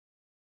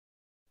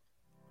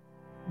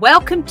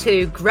Welcome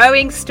to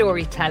Growing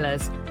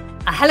Storytellers,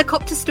 a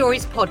Helicopter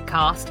Stories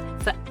podcast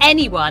for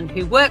anyone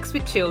who works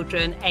with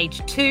children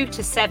aged 2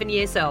 to 7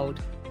 years old.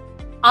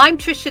 I'm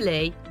Trisha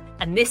Lee,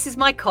 and this is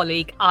my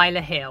colleague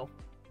Isla Hill.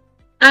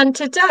 And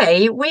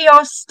today we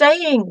are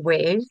staying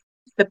with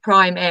the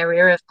prime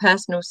area of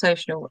personal,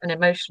 social and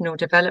emotional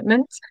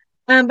development,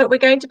 but we're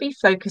going to be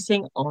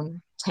focusing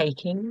on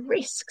taking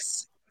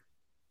risks.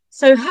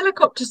 So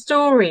Helicopter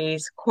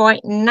Stories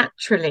quite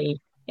naturally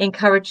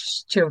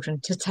encourage children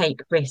to take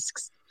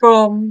risks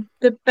from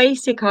the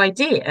basic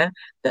idea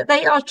that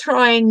they are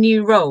trying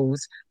new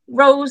roles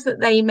that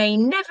they may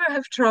never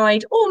have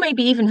tried or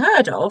maybe even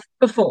heard of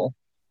before,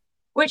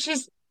 which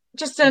is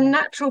just a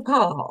natural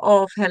part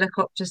of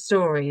Helicopter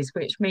Stories,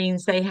 which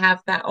means they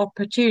have that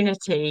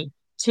opportunity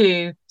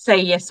to say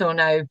yes or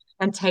no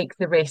and take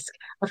the risk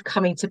of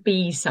coming to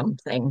be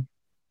something.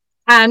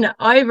 And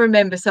I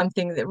remember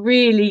something that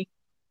really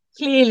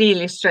clearly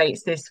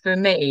illustrates this for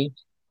me,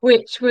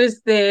 which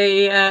was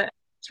the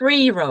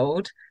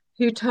 3-year-old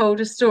who told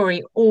a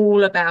story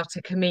all about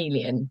a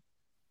chameleon.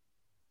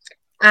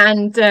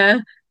 And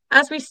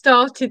as we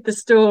started the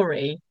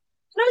story, and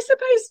I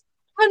suppose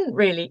hadn't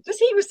really, because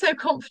he was so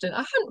confident, I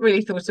hadn't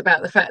really thought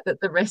about the fact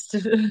that the rest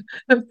of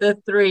the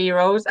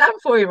 3-year-olds and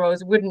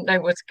 4-year-olds wouldn't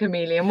know what a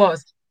chameleon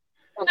was.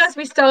 And as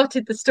we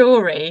started the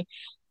story,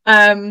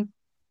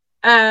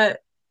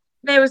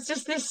 there was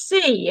just this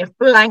sea of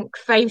blank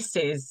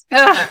faces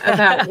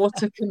about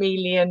what a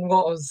chameleon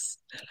was.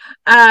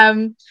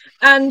 And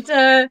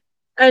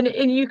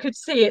you could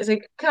see it's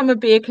like, come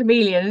and be a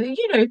chameleon. And,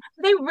 you know,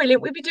 they were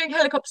brilliant. We've been doing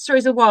Helicopter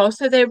Stories a while,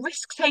 so their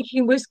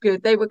risk-taking was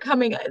good. They were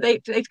coming,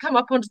 they'd come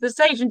up onto the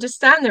stage and just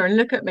stand there and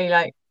look at me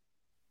like,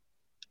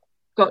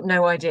 got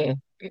no idea.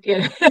 You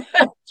know,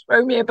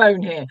 throw me a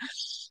bone here.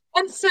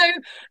 And so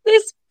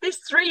this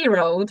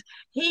 3-year-old,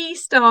 he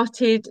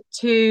started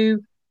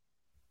to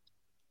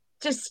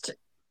just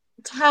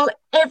tell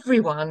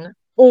everyone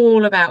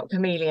all about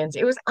chameleons.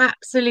 It was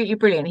absolutely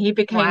brilliant. He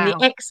became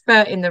the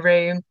expert in the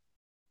room.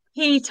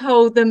 He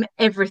told them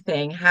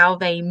everything, how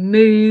they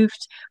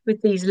moved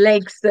with these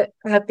legs that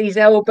had these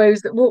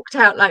elbows that walked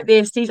out like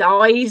this, these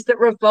eyes that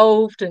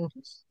revolved, and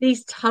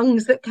these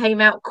tongues that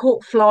came out,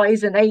 caught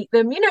flies and ate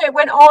them. You know, it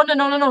went on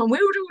and on and on. We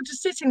were all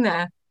just sitting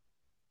there,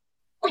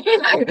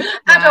 you know,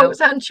 adults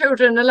and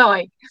children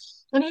alike.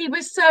 And he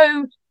was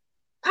so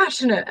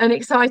passionate and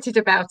excited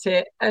about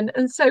it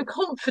and so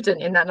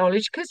confident in that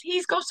knowledge because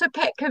he's got a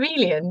pet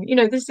chameleon. You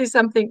know, this is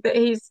something that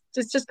he's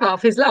just part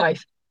of his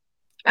life.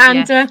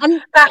 And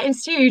that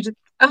ensued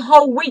a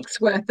whole week's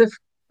worth of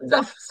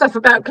stuff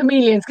about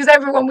chameleons because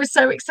everyone was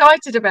so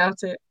excited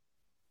about it.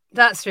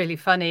 That's really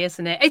funny,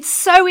 isn't it? It's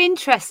so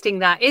interesting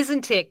that,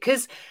 isn't it?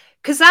 Because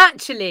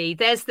actually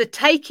there's the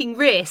taking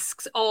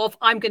risks of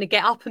I'm going to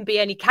get up and be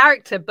any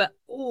character, but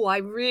I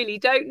really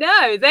don't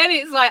know. Then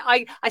it's like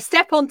I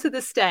step onto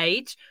the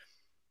stage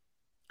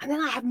and then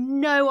I have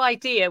no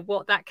idea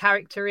what that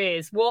character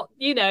is, what,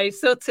 you know,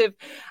 sort of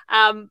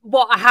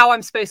how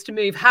I'm supposed to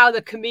move, how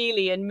the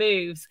chameleon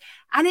moves.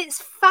 And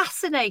it's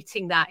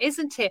fascinating that,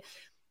 isn't it?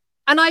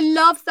 And I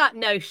love that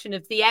notion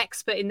of the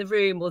expert in the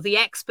room or the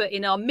expert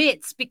in our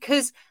midst,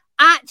 because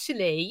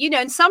actually, you know,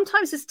 and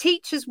sometimes as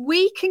teachers,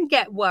 we can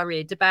get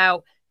worried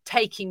about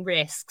taking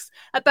risks,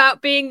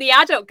 about being the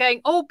adult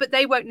going, but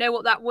they won't know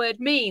what that word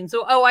means,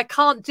 or, I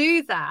can't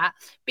do that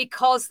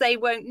because they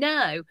won't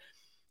know.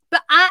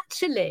 But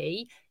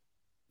actually,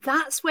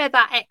 that's where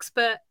that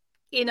expert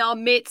in our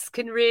midst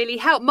can really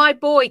help. My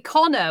boy,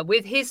 Connor,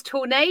 with his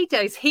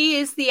tornadoes, he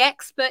is the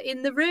expert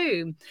in the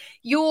room.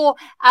 Your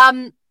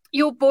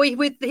boy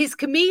with his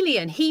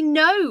chameleon, he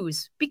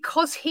knows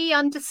because he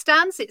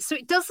understands it. So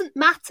it doesn't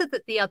matter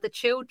that the other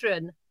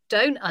children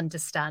don't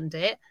understand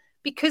it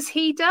because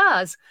he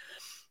does.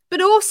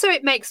 But also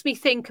it makes me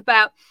think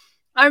about,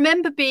 I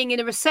remember being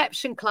in a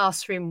reception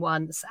classroom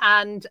once,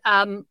 and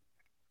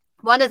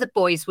one of the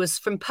boys was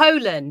from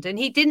Poland and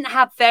he didn't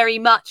have very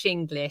much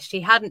English. He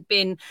hadn't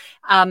been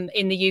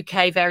in the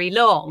UK very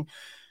long.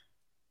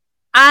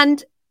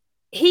 And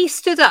he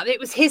stood up. It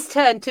was his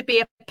turn to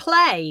be a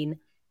plane.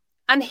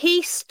 And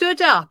he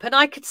stood up, and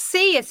I could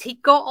see as he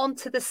got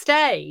onto the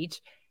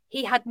stage,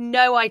 he had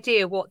no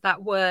idea what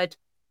that word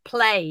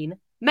plane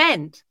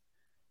meant.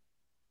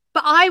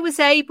 But I was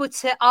able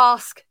to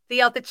ask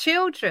the other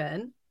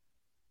children,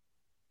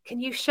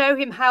 can you show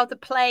him how the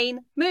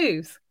plane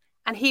moves?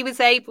 And he was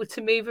able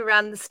to move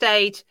around the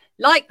stage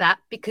like that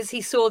because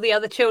he saw the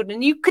other children.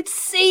 And you could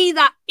see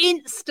that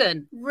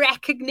instant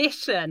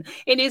recognition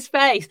in his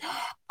face.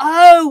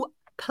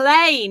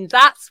 Plane,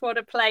 that's what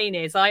a plane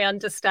is. I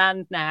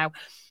understand now.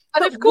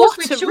 And of course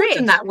we've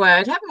shortened that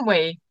word, haven't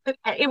we?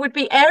 It would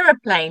be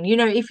aeroplane. You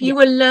know, if you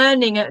were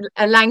learning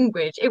a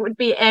language, it would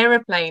be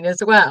aeroplane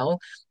as well.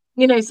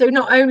 You know, so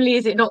not only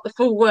is it not the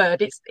full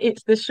word,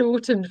 it's the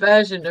shortened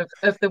version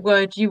of the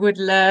word you would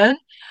learn.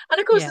 And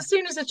of course, as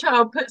soon as a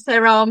child puts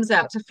their arms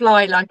out to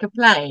fly like a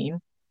plane,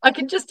 I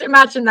can just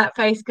imagine that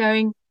face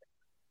going,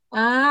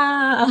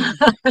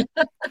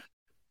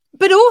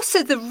 But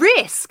also the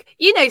risk,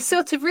 you know,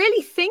 sort of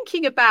really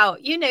thinking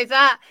about, you know,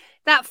 that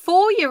that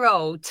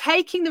 4-year-old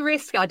taking the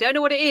risk. I don't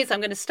know what it is.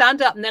 I'm going to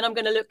stand up and then I'm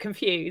going to look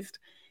confused.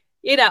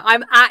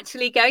 I'm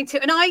actually going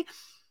to. And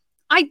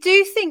I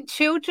do think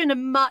children are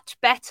much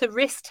better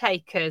risk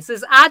takers.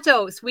 As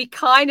adults, we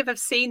kind of have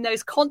seen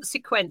those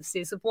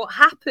consequences of what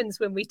happens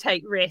when we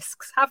take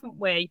risks, haven't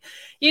we?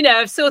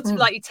 Sort of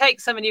like you take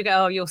someone, you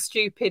go, oh, you're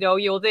stupid, or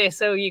you're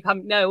this, or you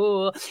come, no,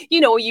 or,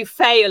 or you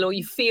fail, or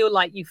you feel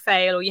like you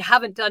fail, or you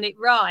haven't done it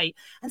right.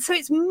 And so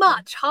it's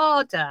much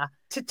harder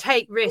to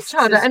take risks.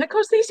 Harder. And of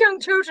course, these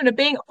young children are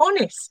being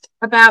honest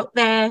about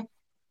I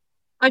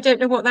don't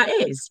know what that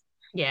is.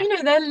 Yeah.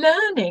 They're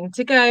learning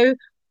to go,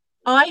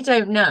 I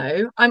don't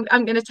know. I'm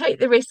going to take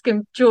the risk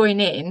and join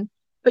in,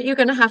 but you're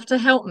going to have to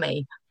help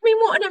me. I mean,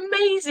 what an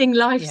amazing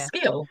life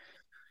skill.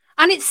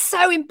 And it's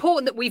so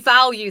important that we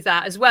value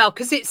that as well,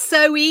 because it's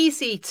so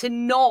easy to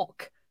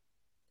knock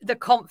the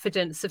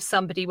confidence of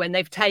somebody when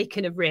they've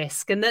taken a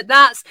risk. And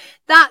that's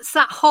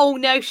that whole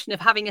notion of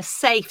having a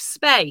safe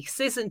space,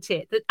 isn't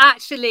it? That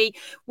actually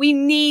we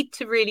need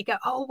to really go,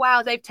 oh,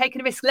 wow, they've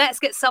taken a risk. Let's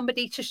get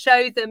somebody to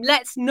show them.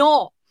 Let's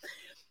not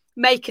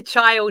make a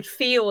child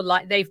feel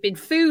like they've been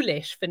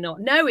foolish for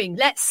not knowing.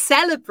 Let's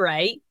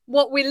celebrate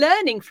what we're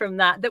learning from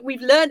that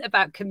we've learned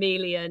about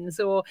chameleons.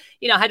 Or,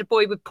 I had a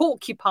boy with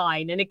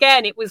porcupine. And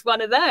again, it was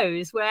one of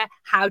those where,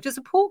 how does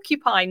a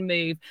porcupine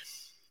move?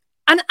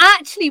 And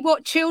actually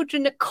what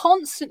children are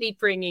constantly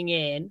bringing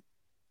in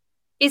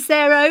is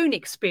their own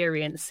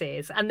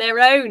experiences and their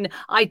own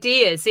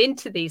ideas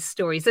into these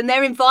stories, and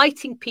they're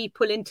inviting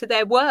people into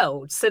their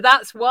world. So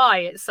that's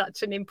why it's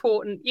such an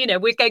important,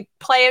 we're going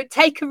to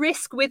take a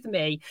risk with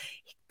me,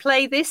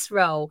 play this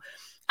role.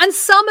 And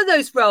some of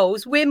those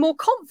roles we're more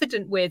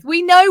confident with.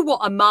 We know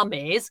what a mum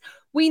is.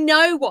 We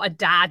know what a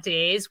dad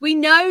is. We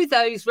know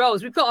those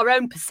roles. We've got our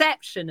own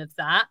perception of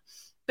that,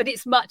 but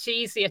it's much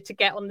easier to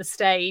get on the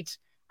stage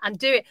and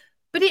do it.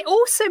 But it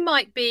also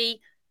might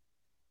be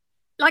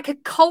like a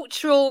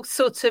cultural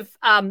sort of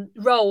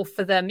role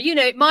for them.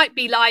 It might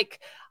be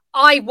like,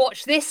 I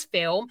watch this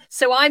film,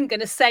 so I'm going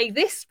to say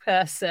this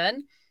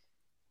person,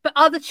 but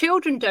other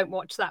children don't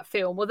watch that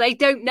film, or they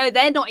don't know,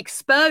 they're not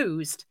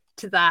exposed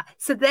to that,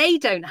 so they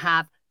don't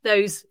have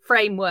those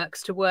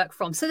frameworks to work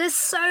from. So there's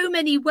so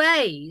many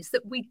ways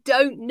that we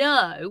don't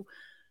know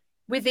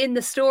within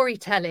the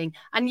storytelling,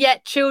 and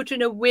yet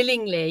children are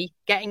willingly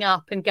getting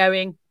up and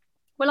going,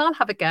 well, I'll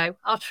have a go.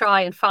 I'll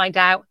try and find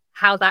out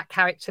how that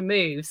character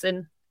moves,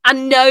 and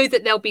know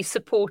that they'll be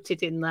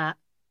supported in that.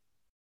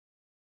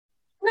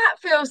 That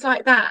feels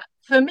like that,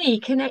 for me,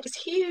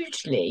 connects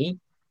hugely,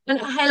 and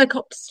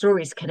Helicopter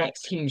Stories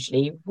connects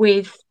hugely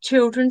with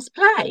children's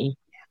play.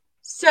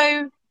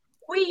 So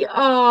we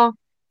are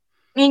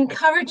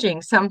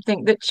encouraging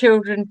something that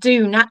children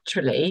do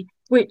naturally,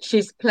 which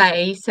is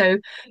play. So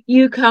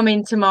you come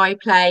into my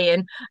play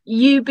and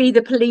you be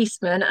the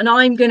policeman and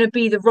I'm going to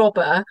be the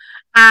robber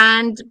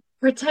and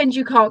pretend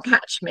you can't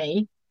catch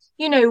me.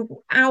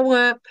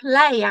 Our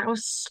play, our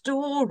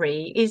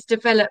story is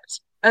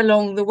developed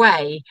along the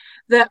way.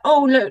 That,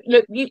 oh,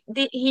 look,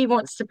 he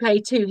wants to play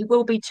too. He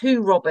will be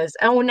 2 robbers.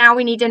 Oh, now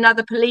we need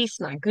another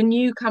policeman. Can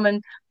you come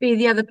and be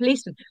the other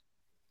policeman?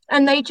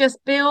 And they just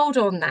build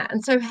on that.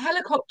 And so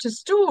Helicopter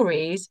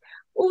Stories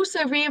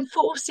also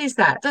reinforces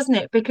that, doesn't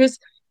it? Because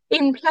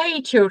in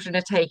play, children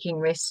are taking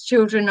risks.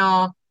 Children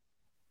are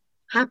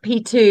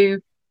happy to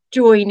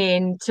join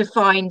in, to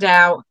find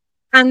out.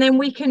 And then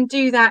we can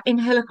do that in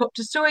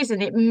Helicopter Stories,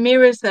 and it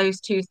mirrors those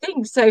two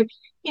things. So,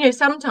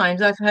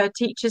 sometimes I've heard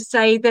teachers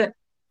say that,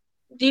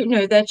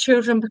 their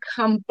children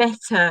become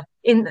better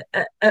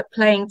at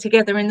playing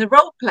together in the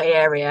role play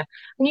area.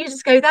 And you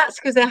just go,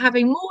 that's because they're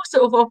having more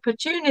sort of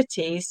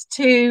opportunities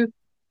to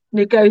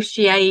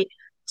negotiate,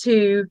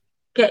 to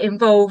get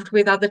involved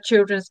with other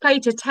children's play,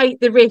 to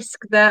take the risk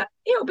that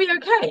it'll be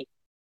okay.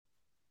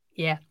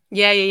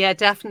 Yeah,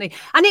 definitely.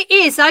 And it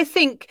is, I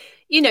think,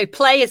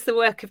 play is the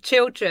work of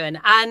children.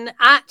 And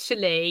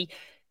actually,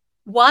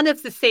 one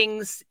of the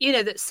things,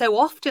 that so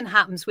often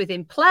happens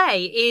within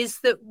play is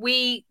that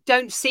we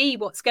don't see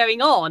what's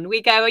going on.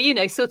 We go,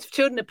 sort of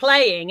children are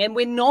playing and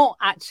we're not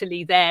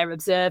actually there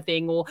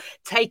observing or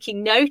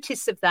taking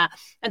notice of that.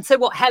 And so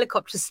what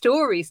Helicopter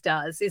Stories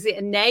does is it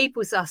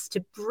enables us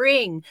to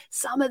bring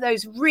some of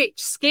those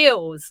rich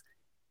skills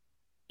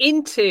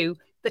into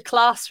the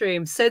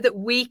classroom so that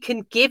we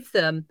can give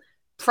them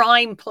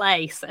prime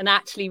place and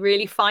actually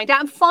really find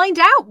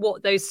out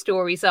what those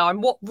stories are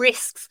and what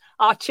risks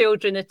our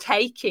children are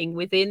taking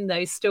within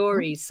those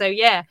stories. So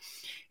yeah,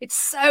 it's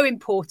so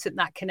important,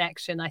 that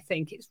connection. I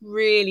think it's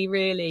really,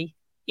 really,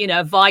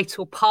 a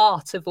vital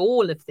part of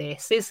all of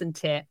this,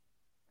 isn't it?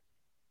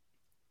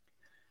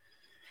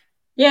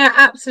 Yeah,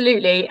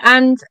 absolutely.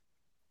 And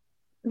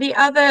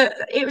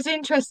it was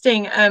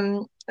interesting.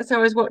 So I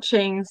was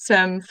watching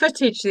some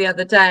footage the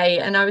other day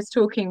and I was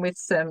talking with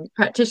some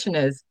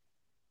practitioners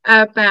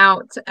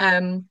about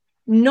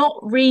not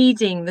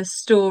reading the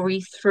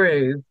story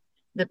through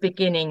the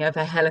beginning of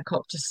a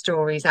Helicopter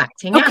Stories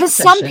acting out because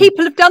session. Some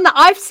people have done that.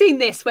 I've seen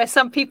this where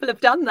some people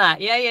have done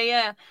that.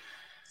 Yeah.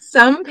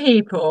 Some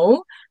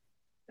people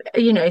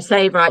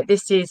say, right,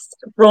 this is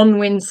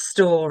Bronwyn's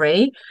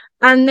story,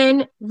 and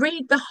then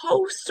read the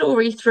whole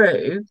story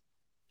through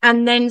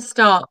and then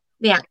start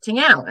the acting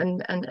out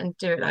and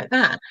do it like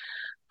that.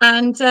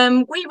 And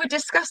we were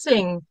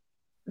discussing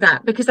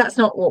that because that's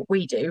not what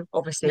we do, No.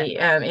 obviously,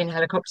 in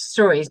helicopter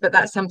stories, but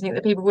that's something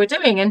that people were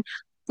doing. And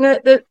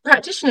the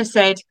practitioner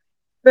said,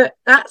 but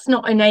that's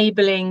not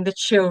enabling the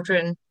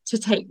children to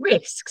take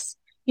risks.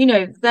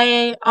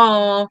 They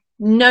are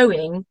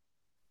knowing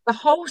the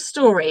whole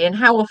story. And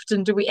how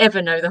often do we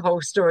ever know the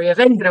whole story of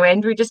end to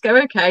end? We just go,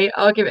 okay,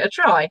 I'll give it a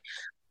try.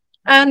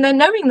 And they're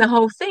knowing the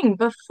whole thing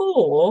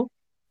before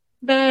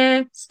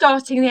they're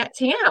starting the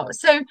acting out.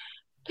 So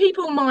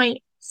people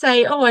might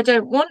say, oh, I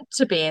don't want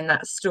to be in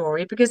that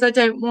story because I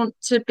don't want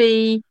to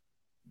be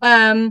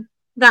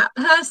that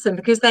person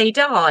because they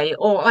die,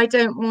 or I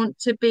don't want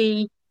to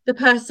be the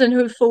person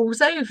who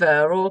falls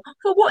over, or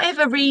for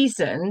whatever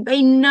reason,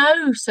 they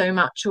know so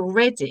much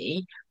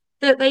already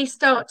that they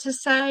start to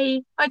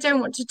say, I don't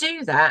want to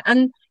do that.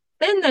 And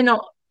then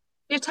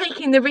you're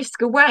taking the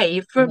risk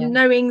away from Yeah.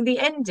 knowing the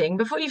ending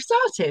before you've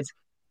started.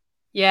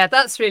 Yeah,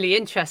 that's really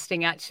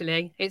interesting,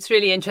 actually. It's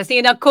really interesting.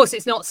 And of course,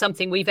 it's not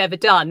something we've ever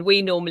done.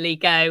 We normally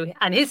go,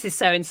 and here's this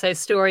so-and-so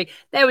story.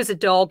 There was a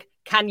dog.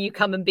 Can you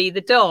come and be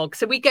the dog?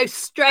 So we go And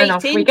straight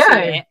off we into go.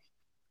 it.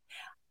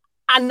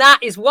 And that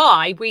is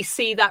why we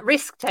see that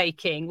risk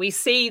taking. We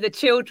see the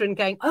children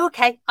going, oh,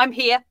 okay, I'm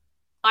here.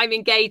 I'm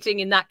engaging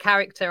in that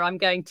character. I'm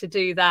going to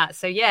do that.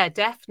 So, yeah,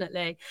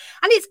 definitely.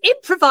 And it's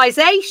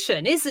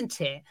improvisation,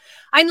 isn't it?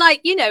 And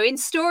in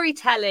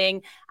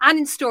storytelling and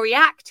in story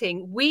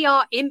acting, we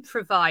are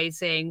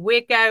improvising.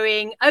 We're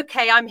going,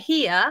 okay, I'm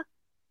here.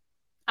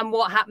 And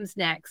what happens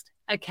next?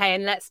 Okay,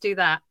 and let's do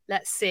that.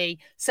 Let's see.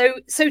 So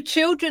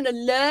children are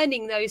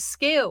learning those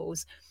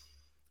skills.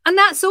 And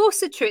that's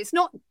also true. It's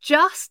not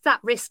just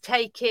that risk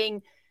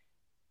taking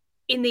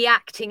in the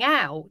acting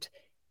out.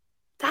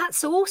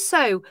 That's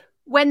also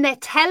when they're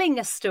telling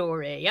a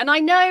story. And I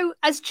know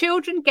as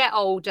children get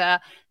older,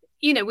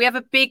 we have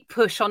a big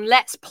push on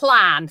let's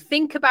plan,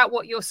 think about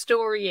what your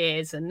story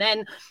is, and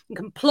then you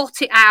can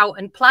plot it out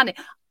and plan it.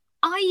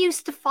 I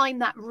used to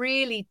find that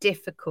really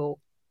difficult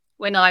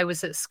when I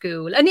was at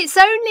school. And it's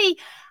only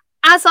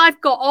as I've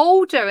got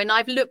older and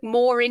I've looked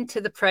more into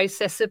the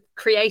process of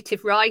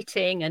creative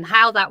writing and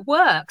how that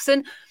works.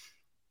 And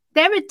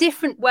there are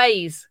different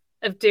ways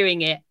of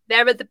doing it.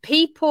 There are the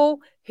people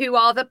who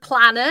are the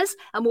planners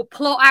and will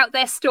plot out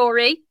their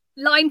story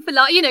line for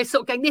line,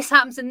 sort of going, this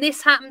happens and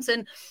this happens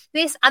and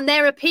this. And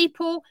there are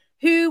people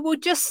who will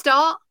just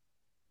start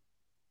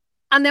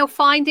and they'll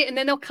find it and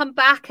then they'll come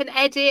back and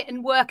edit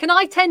and work. And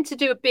I tend to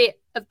do a bit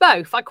of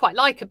both. I quite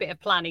like a bit of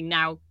planning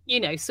now,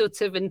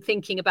 sort of, and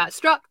thinking about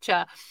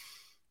structure.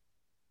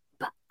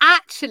 But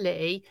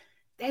actually,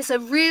 there's a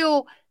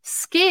real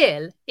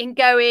skill in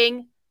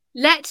going,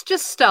 let's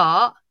just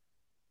start.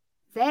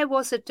 There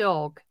was a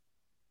dog,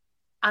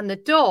 and the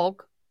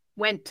dog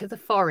went to the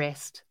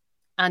forest.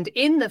 And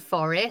in the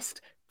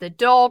forest, the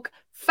dog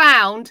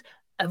found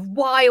a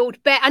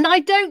wild bear. And I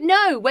don't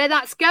know where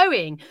that's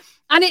going.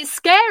 And it's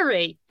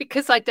scary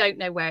because I don't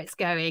know where it's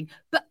going.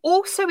 But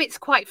also it's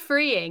quite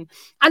freeing.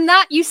 And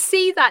that you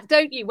see that,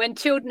 don't you, when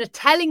children are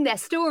telling their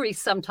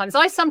stories sometimes.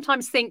 I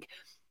sometimes think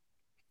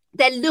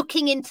they're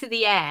looking into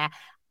the air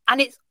and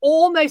it's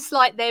almost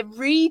like they're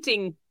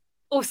reading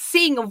or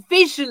seeing or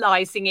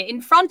visualizing it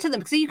in front of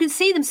them because you can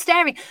see them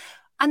staring.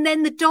 And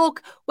then the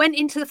dog went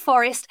into the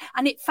forest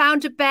and it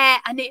found a bear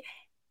and it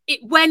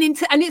went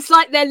into, and it's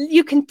like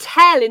you can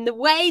tell in the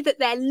way that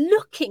they're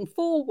looking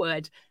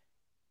forward.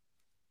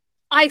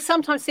 I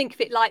sometimes think of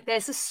it like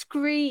there's a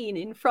screen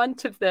in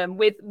front of them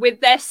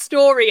with their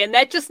story, and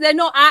they're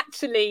not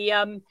actually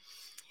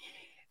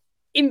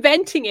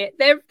inventing it.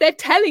 They're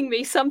telling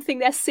me something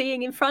they're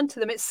seeing in front of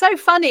them. It's so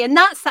funny. And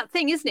that's that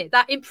thing, isn't it?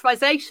 That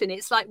improvisation.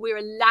 It's like we're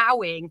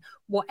allowing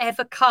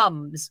whatever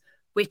comes.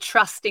 We're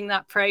trusting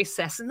that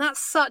process. And that's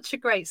such a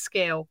great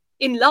skill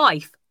in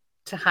life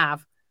to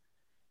have.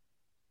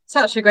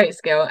 Such a great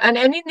skill. And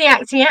in the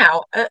acting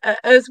out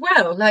as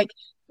well. Like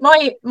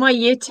my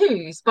year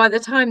twos, by the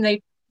time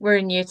they were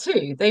in year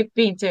two, they've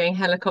been doing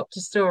helicopter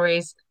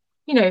stories,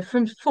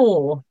 from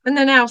 4 and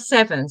they're now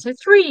 7. So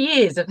 3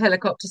 years of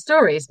helicopter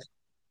stories.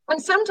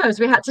 And sometimes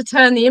we had to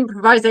turn the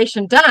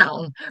improvisation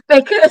down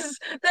because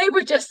they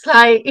were just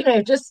like,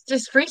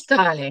 just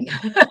freestyling.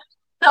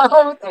 The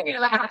whole thing, you're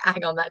like,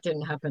 hang on, that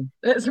didn't happen.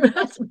 Let's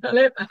pull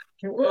it back.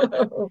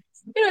 Whoa.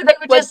 They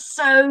were just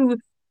so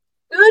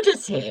good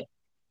at it.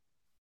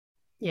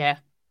 Yeah.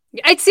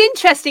 It's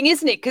interesting,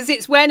 isn't it? Because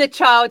it's when a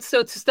child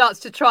sort of starts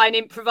to try and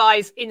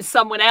improvise in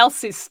someone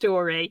else's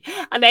story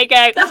and they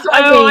go, that's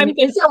what I mean,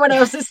 in someone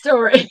else's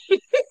story.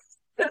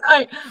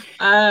 Like,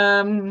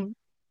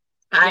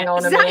 hang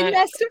on a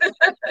minute.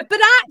 But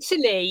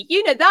actually,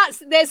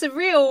 there's a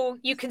real,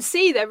 you can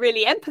see they're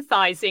really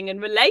empathizing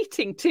and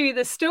relating to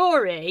the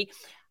story.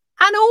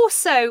 And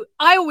also,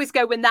 I always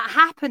go when that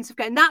happens, of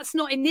going, that's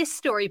not in this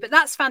story, but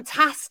that's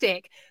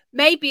fantastic.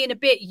 Maybe in a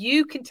bit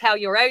you can tell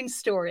your own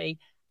story.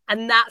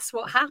 And that's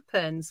what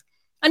happens.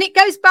 And it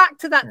goes back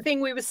to that thing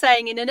we were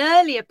saying in an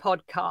earlier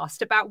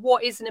podcast about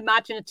what is an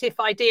imaginative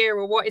idea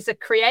or what is a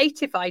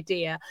creative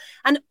idea.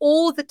 And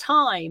all the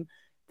time,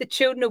 the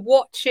children are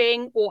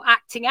watching or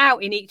acting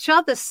out in each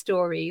other's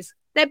stories.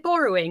 They're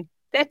borrowing,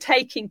 they're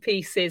taking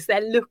pieces,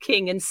 they're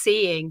looking and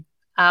seeing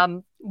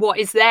what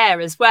is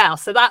there as well.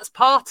 So that's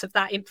part of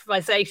that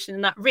improvisation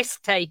and that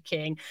risk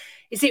taking,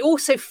 is it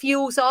also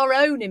fuels our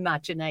own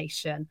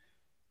imagination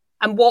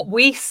and what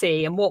we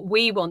see and what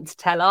we want to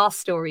tell our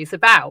stories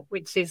about,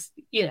 which is,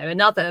 you know,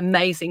 another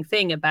amazing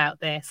thing about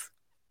this.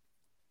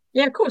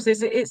 Yeah, of course,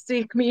 it's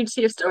the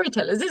community of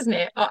storytellers, isn't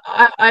it?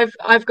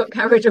 I've got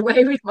carried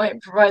away with my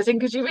improvising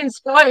because you've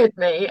inspired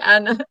me,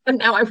 and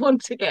now I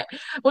want to get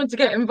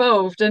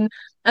involved, and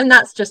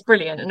that's just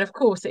brilliant. And of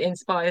course, it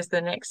inspires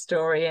the next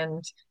story,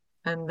 and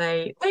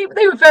they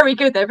were very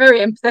good. They're very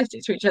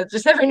empathetic to each other.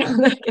 Just every now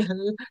and then, get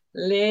a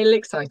little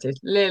excited,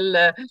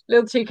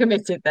 little too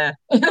committed there.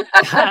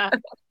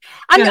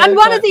 And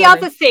one of the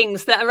other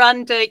things that are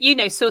under, you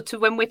know, sort of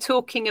when we're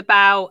talking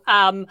about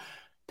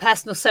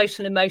personal,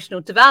 social, and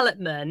emotional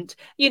development,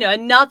 you know,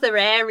 another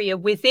area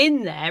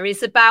within there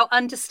is about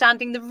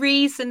understanding the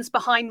reasons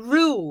behind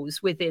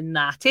rules within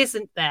that,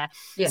 isn't there?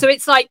 Yeah. So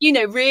it's like, you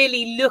know,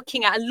 really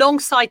looking at,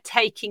 alongside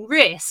taking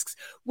risks,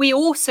 we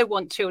also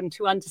want children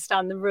to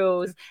understand the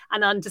rules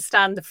and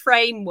understand the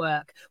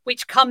framework,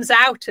 which comes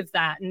out of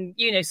that. And,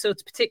 you know, sort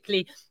of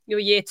particularly your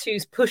year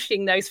twos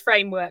pushing those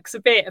frameworks a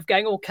bit of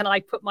going, oh, can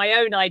I put my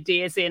own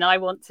ideas in? I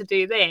want to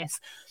do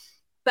this.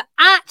 But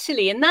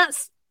actually, and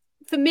that's,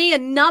 for me,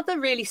 another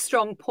really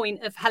strong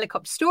point of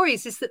Helicopter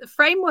Stories is that the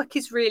framework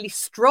is really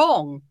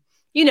strong.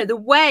 You know, the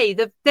way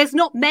that there's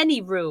not many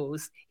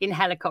rules in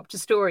Helicopter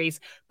Stories,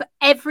 but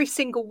every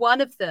single one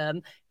of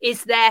them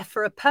is there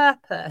for a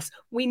purpose.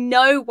 We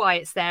know why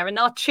it's there, and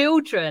our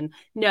children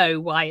know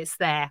why it's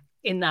there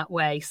in that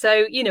way.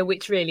 So, you know,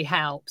 which really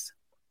helps.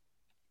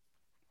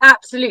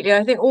 Absolutely.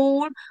 I think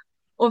all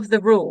of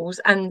the rules,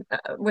 and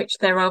which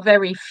there are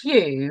very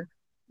few,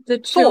 the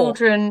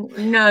children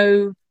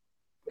know.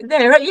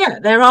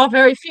 There are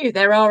very few.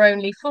 There are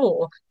only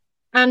 4,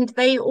 and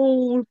they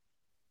all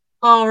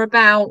are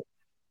about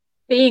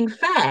being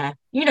fair.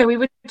 You know, we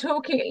were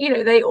talking, you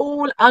know, they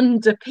all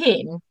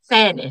underpin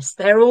fairness.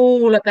 They're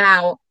all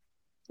about,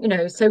 you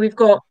know, so we've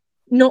got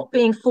not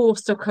being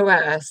forced or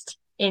coerced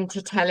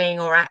into telling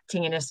or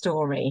acting in a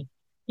story.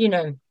 You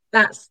know,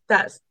 that's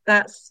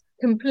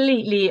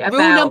completely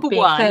about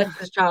being fair to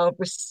the child,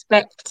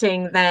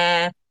 respecting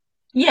their,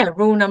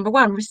 rule number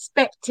 1,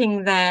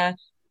 respecting their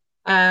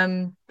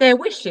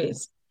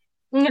wishes.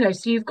 You know,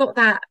 so you've got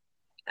that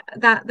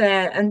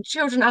there, and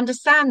children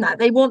understand that.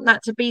 They want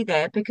that to be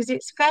there because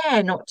it's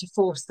fair not to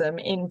force them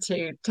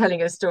into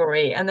telling a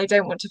story, and they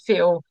don't want to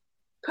feel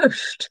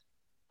pushed.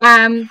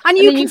 And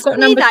you can you've got see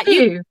number that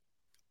 2.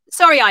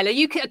 Sorry, Isla,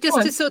 you can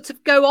just to sort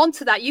of go on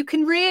to that, you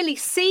can really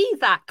see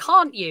that,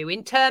 can't you?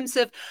 In terms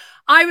of,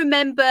 I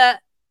remember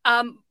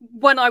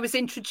when I was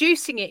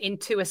introducing it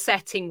into a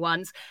setting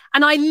once,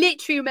 and I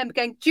literally remember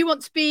going, do you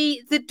want to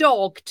be the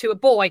dog to a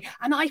boy?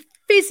 And I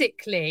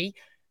physically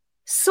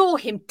saw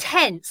him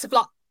tense, of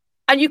like,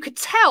 and you could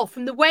tell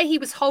from the way he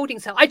was holding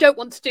himself, I don't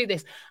want to do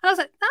this. And I was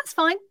like, that's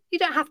fine, you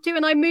don't have to.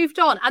 And I moved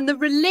on. And the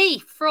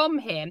relief from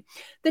him,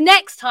 the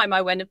next time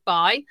I went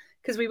by,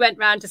 because we went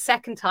round a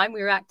second time,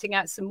 we were acting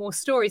out some more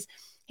stories,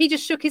 he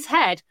just shook his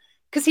head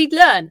because he'd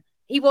learned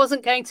he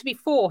wasn't going to be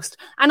forced.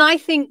 And I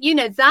think, you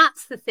know,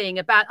 that's the thing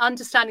about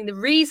understanding the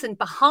reason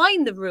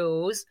behind the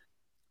rules.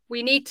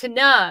 We need to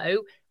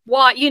know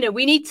why, you know,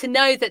 we need to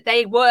know that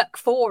they work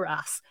for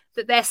us,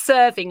 that they're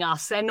serving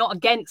us, they're not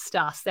against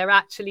us, they're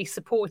actually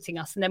supporting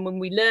us. And then when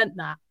we learn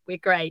that, we're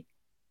great.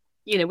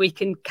 You know, we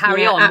can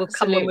carry on. Absolutely. We'll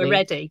come when we're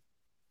ready.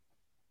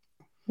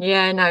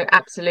 Yeah, no,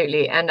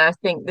 absolutely. And I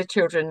think the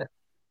children,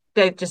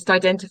 they just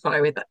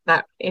identify with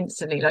that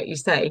instantly. Like you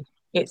say,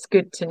 it's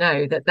good to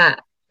know that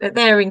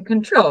they're in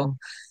control.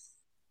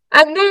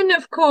 And then,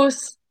 of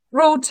course,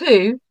 rule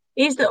 2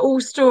 is that all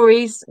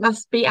stories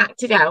must be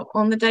acted out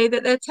on the day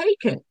that they're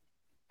taken.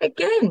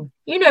 Again,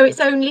 you know, it's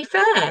only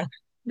fair.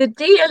 The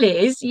deal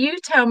is you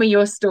tell me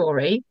your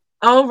story,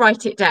 I'll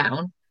write it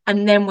down,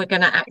 and then we're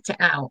going to act it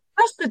out.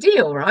 That's the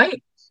deal,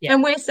 right? Yeah.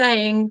 And we're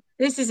saying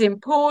this is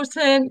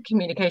important,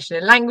 communication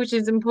and language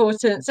is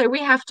important. So we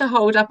have to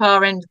hold up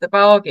our end of the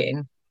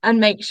bargain and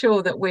make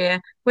sure that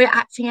we're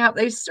acting out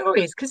those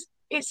stories because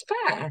it's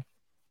fair.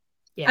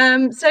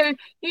 Yeah. So,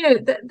 you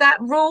know, that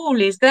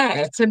rule is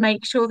there to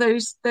make sure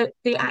that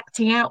the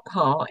acting out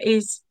part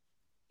is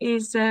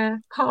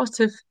part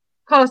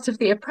of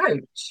the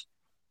approach.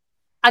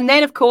 And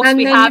then, of course,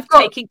 we have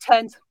taking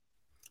turns.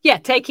 Yeah,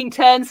 taking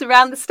turns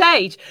around the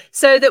stage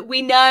so that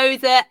we know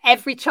that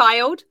every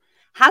child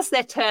has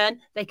their turn.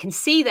 They can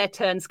see their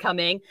turns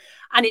coming.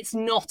 And it's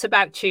not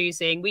about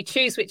choosing. We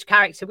choose which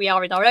character we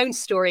are in our own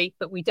story,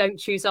 but we don't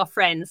choose our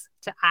friends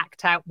to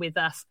act out with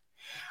us.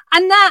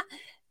 And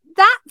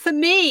that for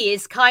me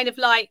is kind of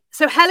like,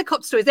 so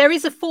helicopter stories, there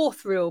is a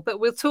fourth rule, but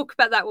we'll talk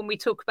about that when we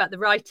talk about the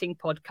writing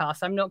podcast.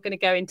 I'm not going to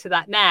go into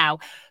that now.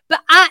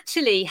 But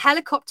actually,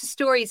 helicopter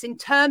stories in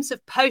terms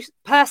of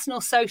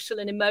personal, social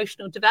and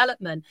emotional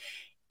development,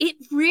 it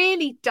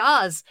really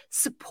does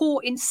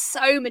support in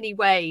so many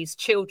ways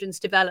children's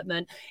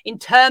development, in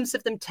terms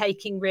of them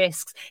taking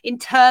risks, in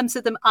terms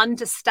of them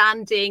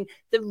understanding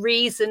the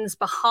reasons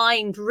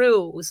behind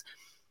rules.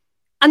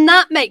 And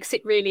that makes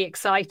it really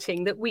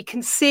exciting that we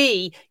can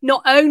see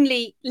not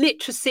only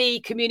literacy,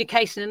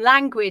 communication and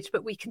language,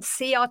 but we can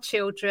see our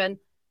children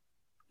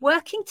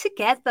working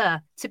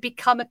together to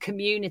become a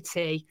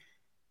community.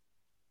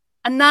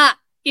 And that,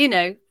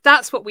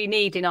 that's what we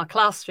need in our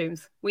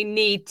classrooms. We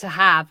need to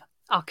have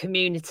our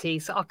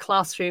communities. Our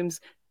classrooms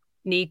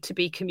need to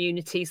be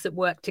communities that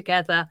work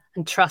together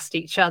and trust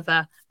each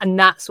other. And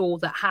that's all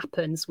that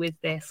happens with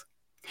this.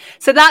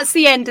 So that's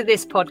the end of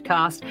this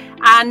podcast.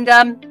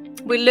 And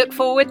we look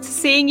forward to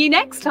seeing you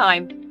next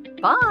time.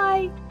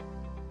 Bye.